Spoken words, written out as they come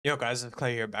Yo guys, it's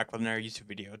Clay here, back with another YouTube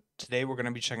video. Today we're going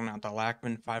to be checking out the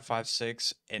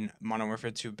LACHMANN-556 in Modern Warfare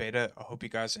 2 beta. I hope you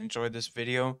guys enjoyed this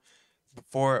video.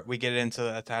 Before we get into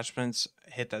the attachments,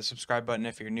 hit that subscribe button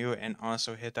if you're new, and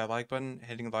also hit that like button.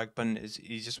 Hitting the like button is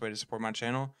the easiest way to support my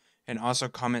channel. And also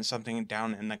comment something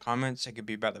down in the comments. It could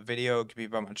be about the video, it could be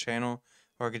about my channel,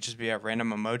 or it could just be a random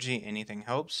emoji. Anything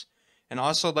helps. And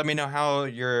also let me know how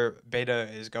your beta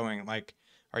is going. Like,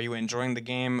 are you enjoying the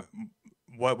game?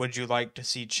 What would you like to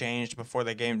see changed before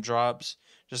the game drops?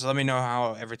 Just let me know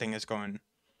how everything is going.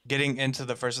 Getting into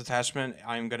the first attachment,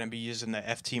 I'm going to be using the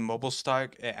FT mobile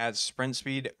stock. It adds sprint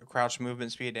speed, crouch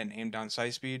movement speed, and aim down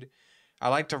sight speed. I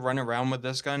like to run around with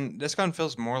this gun. This gun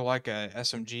feels more like a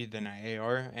SMG than an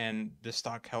AR, and this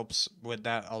stock helps with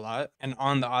that a lot. And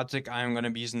on the optic, I'm going to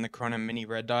be using the Corona Mini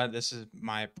Red Dot. This is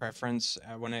my preference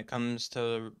when it comes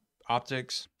to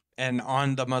optics. And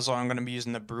on the muzzle, I'm going to be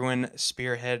using the Bruin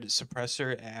Spearhead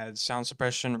Suppressor. It adds sound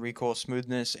suppression, recoil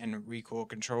smoothness, and recoil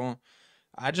control.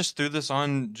 I just threw this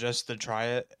on just to try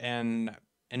it, and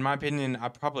in my opinion, I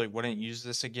probably wouldn't use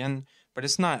this again, but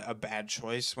it's not a bad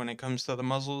choice when it comes to the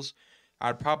muzzles.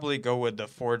 I'd probably go with the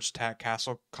Forged Tack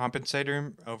Castle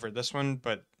Compensator over this one,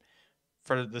 but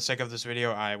for the sake of this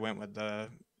video, I went with the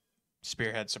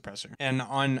Spearhead Suppressor. And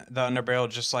on the underbarrel,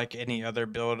 just like any other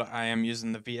build, I am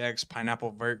using the VX Pineapple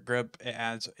Vert Grip. It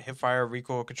adds hipfire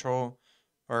recoil control,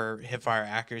 or hipfire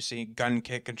accuracy, gun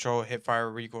kick control,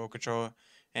 hipfire recoil control,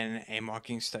 and aim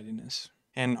walking steadiness.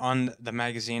 And on the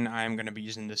magazine, I am going to be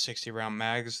using the 60 round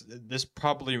mags. This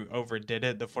probably overdid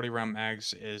it. The 40 round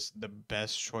mags is the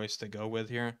best choice to go with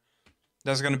here.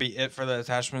 That's going to be it for the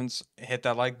attachments. Hit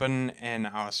that like button, and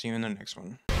I'll see you in the next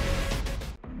one.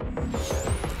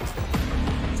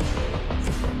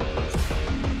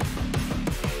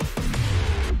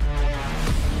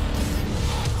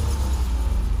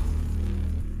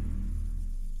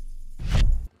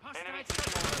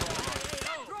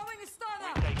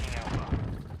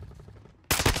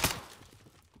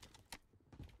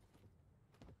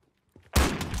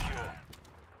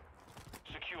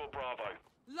 Bravo.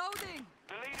 Loading!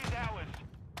 The lead is ours.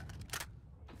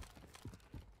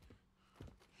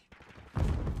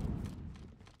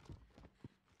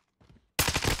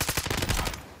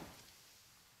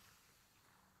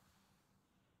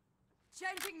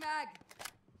 Changing mag!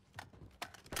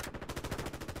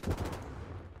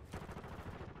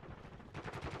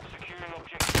 Securing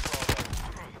objective Bravo.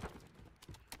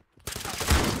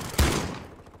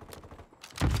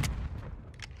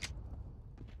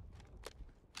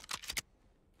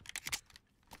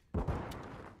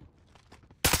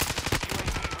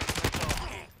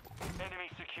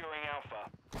 Securing Alpha.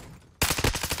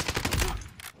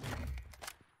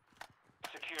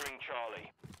 Securing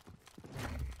Charlie.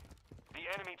 The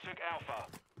enemy took Alpha.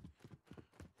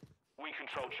 We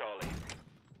control Charlie.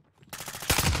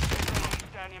 Enemy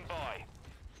standing by.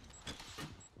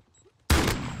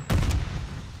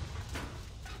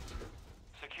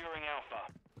 Securing Alpha.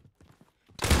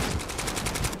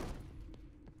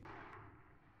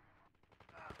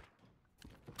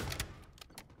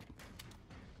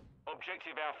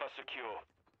 Objective Alpha secure.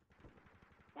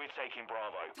 We're taking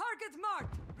Bravo. Target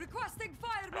marked! Requesting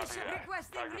fire mission!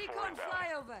 Requesting recon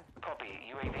flyover! Copy.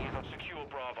 UAV is on secure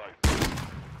Bravo.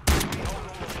 We hold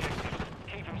all objectives.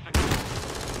 Keep them secure.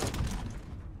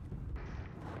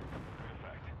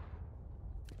 Perfect.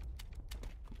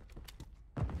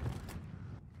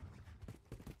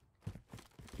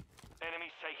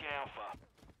 Enemies taking Alpha.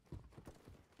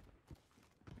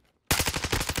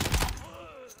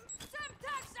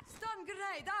 Stun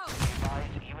grenade out!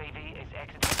 Advised, UAV is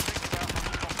exiting.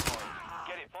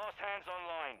 Get it, fast hands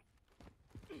online.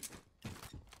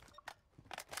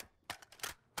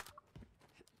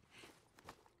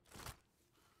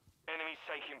 Enemies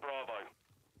taking Bravo.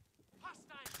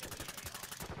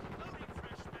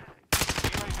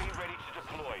 UAV ready to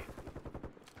deploy.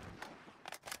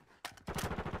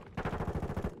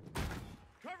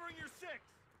 Covering your six.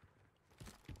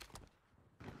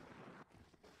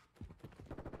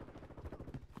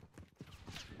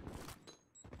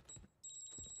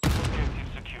 Objective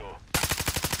secure.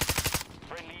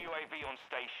 Friendly UAV on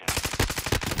station.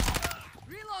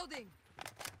 Reloading!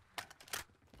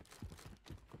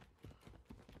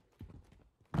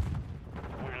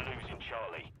 We're losing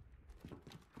Charlie.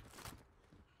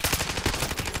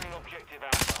 Securing objective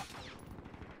Alpha.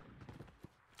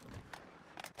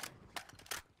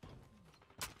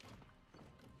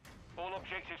 All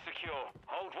objectives secure.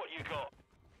 Hold what you got.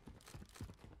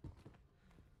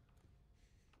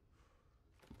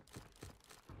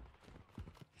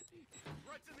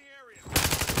 Threats in the area.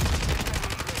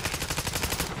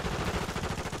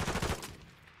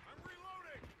 I'm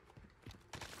reloading.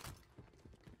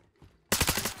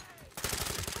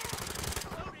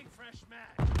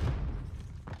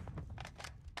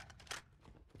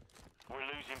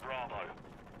 Bravo.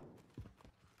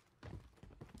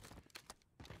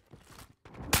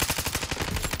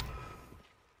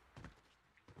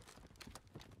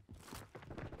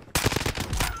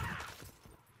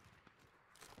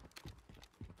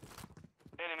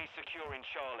 Enemy securing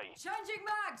Charlie. Changing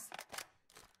mags!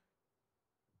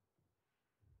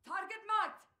 Target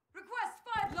marked! Request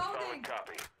fire! Loading!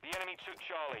 Copy. The enemy took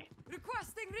Charlie.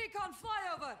 Requesting recon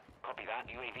flyover! Copy that.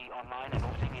 UAV online and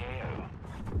orbiting the AO.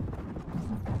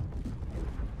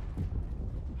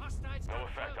 Hostiles No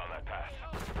effect on that pass.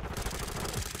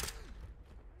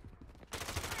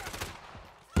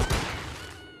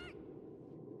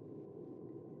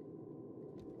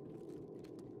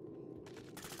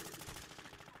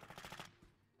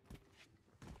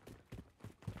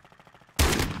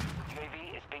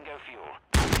 UAV is bingo fuel.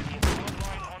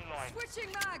 Online.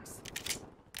 Switching mags!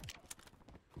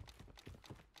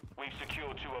 We've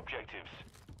secured 2 objectives.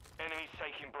 Enemies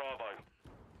taking Bravo.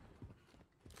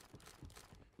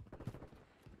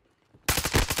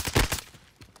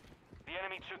 The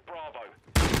enemy took Bravo.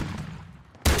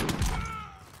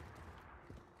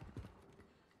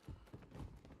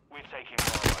 We're taking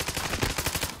Bravo.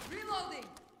 Reloading!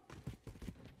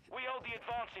 We hold the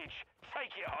advantage.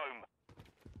 Take it home.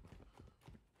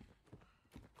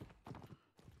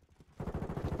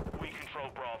 We control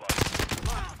Bravo.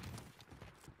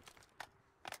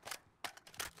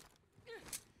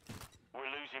 We're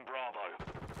losing Bravo.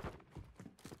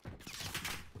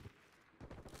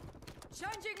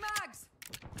 Changing mags!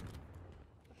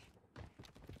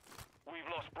 We've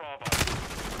lost Bravo.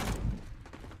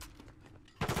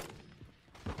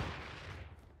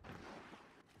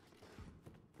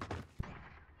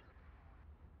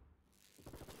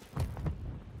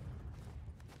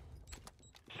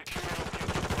 Securing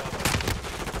objective Bravo.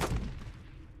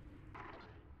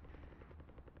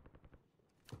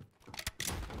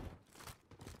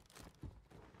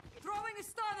 Throwing a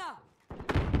stunner!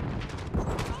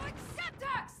 Throwing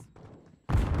Semtex!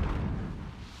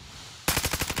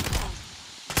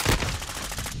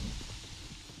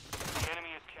 The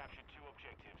enemy has captured 2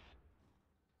 objectives.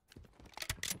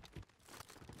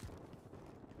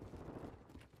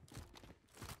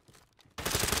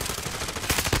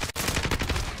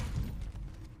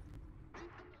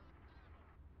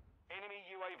 Enemy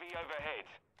UAV overhead.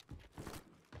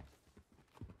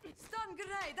 Stun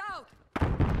grenade out!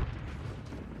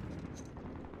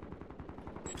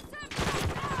 Semtex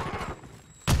out!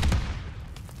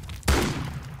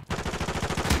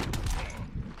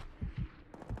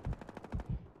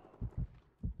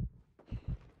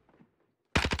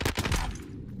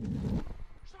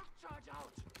 Shock charge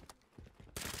out.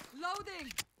 Loading!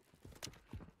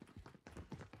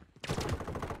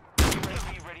 UAV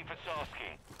ready for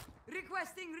tasking.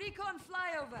 Requesting recon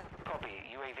flyover! Copy.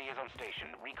 UAV is on station.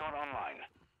 Recon online.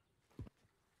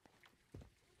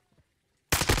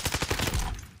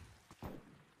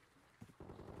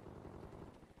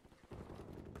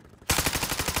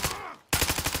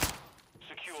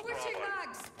 Secure Switching Bravo.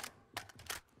 mags!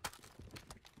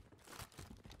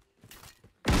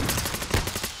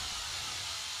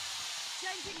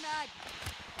 Changing mag!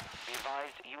 Be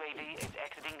advised, UAV is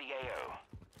exiting the AO.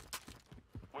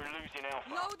 We're losing Alpha.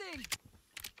 Loading!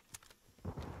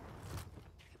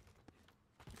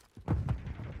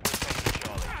 We're taking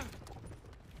Charlie.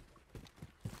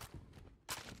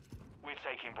 We're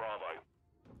taking Bravo.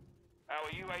 Our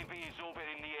UAV is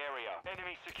orbiting the area.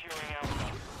 Enemy securing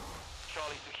Alpha.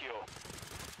 Charlie secure.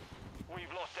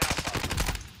 We've lost Alpha.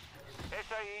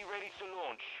 SAE ready to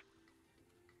launch.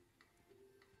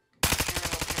 Securing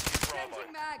objective Bravo.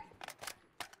 Changing mag!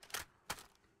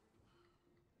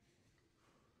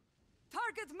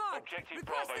 Target marked! Objective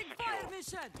Bravo Requesting secure. fire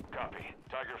mission! Copy.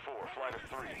 Tiger 4, flight of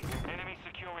 3. Enemy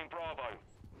securing Bravo.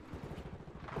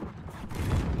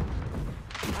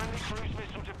 Friendly cruise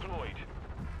missile deployed.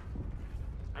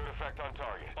 Good effect on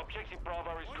target. Objective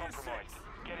Bravo is compromised.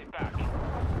 Get it back.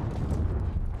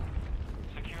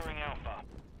 Securing Alpha.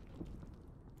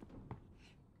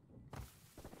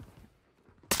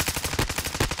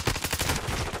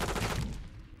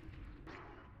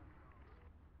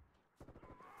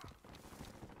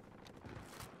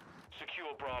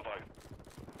 Secure Bravo.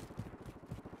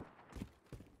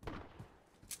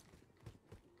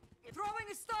 Throwing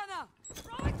a stunner!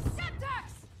 Throwing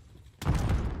Semtex!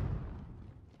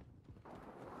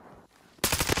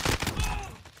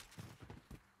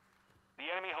 The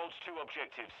enemy holds 2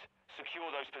 objectives.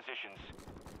 Secure those positions.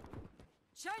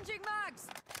 Changing mags!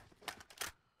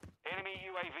 Enemy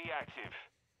UAV active.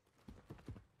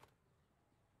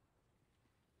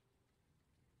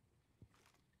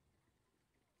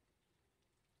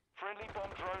 Friendly bomb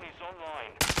drone is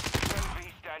online. UAV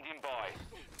standing by.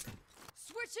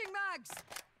 Switching mags.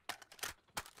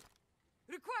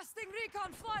 Requesting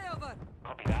recon flyover.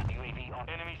 Copy that. UAV on.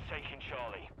 Enemies taking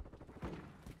Charlie.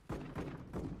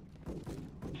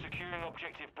 Securing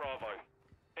objective Bravo.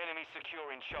 Enemy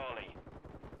securing Charlie.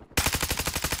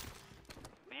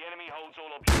 The enemy holds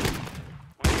all objectives.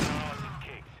 Within our asses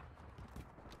kicked.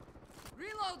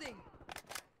 Reloading.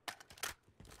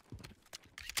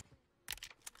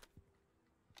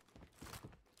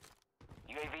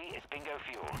 UAV is bingo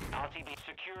fuel. RTB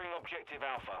securing objective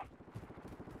Alpha.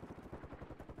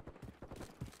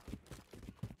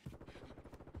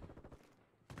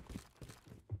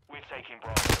 We're taking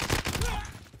Bravo.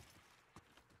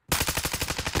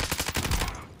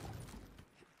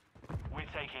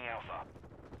 We're taking Alpha.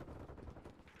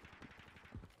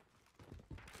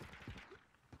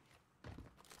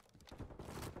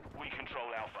 We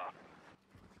control Alpha.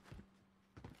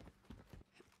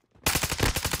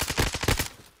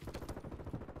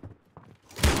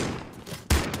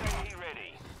 UAV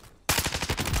ready.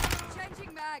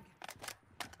 Changing mag.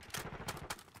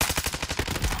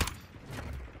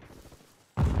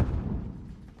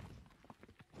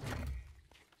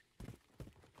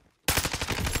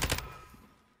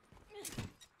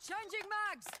 Changing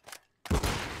mags.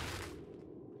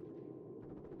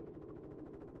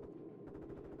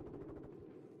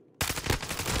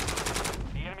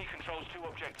 The enemy controls 2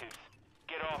 objectives.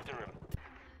 Get after him.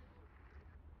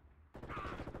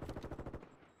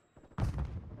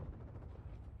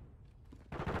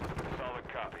 Solid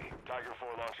copy. Tiger 4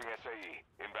 launching SAE.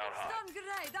 Inbound high. Stun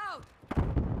grenade out.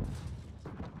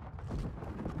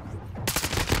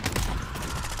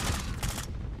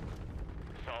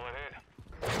 Solid hit.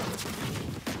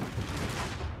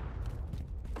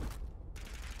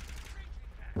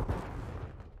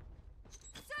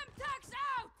 Semtex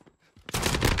out.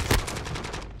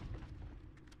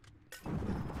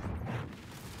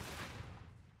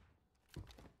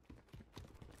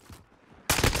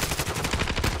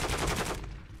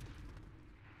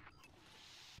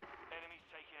 Enemies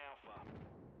taking Alpha.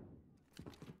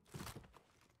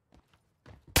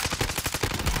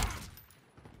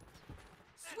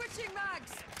 Switching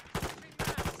mags.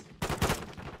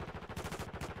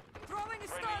 Throwing a Friendly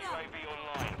stunner. UAV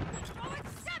online. Throwing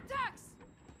Semtex.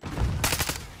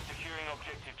 Securing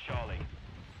objective Charlie.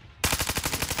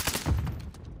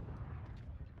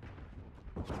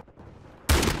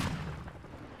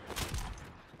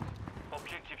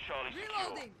 Objective Charlie secure.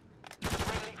 Reloading.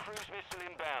 Friendly cruise missile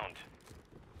inbound.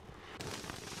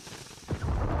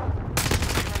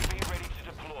 UAV ready to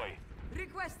deploy.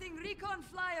 Requesting recon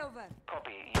flyover.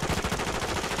 Copy.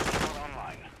 UAV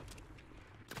online.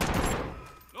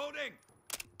 Loading!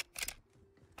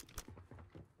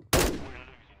 We're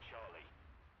losing Charlie.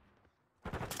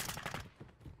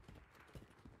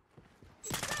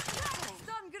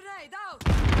 Stun grenade out.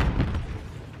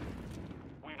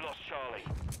 We've lost Charlie.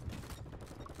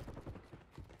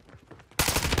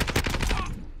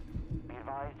 Be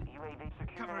advised, UAV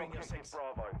securing Covering your objective six.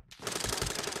 Bravo.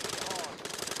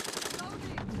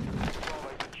 Loading. Bravo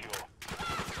secure.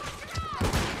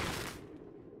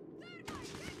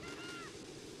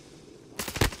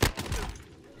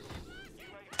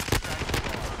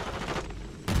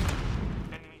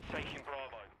 Enemy taking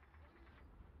Bravo.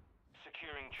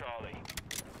 Securing Charlie.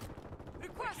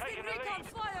 Requesting taking the recon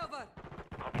lead. flyover.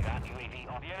 Copy that, UAV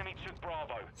on. The enemy took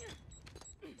Bravo.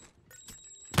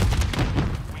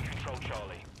 We control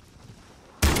Charlie.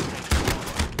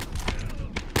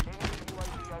 Enemy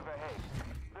UAV overhead.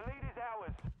 The lead is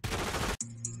ours.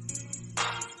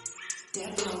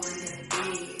 Dead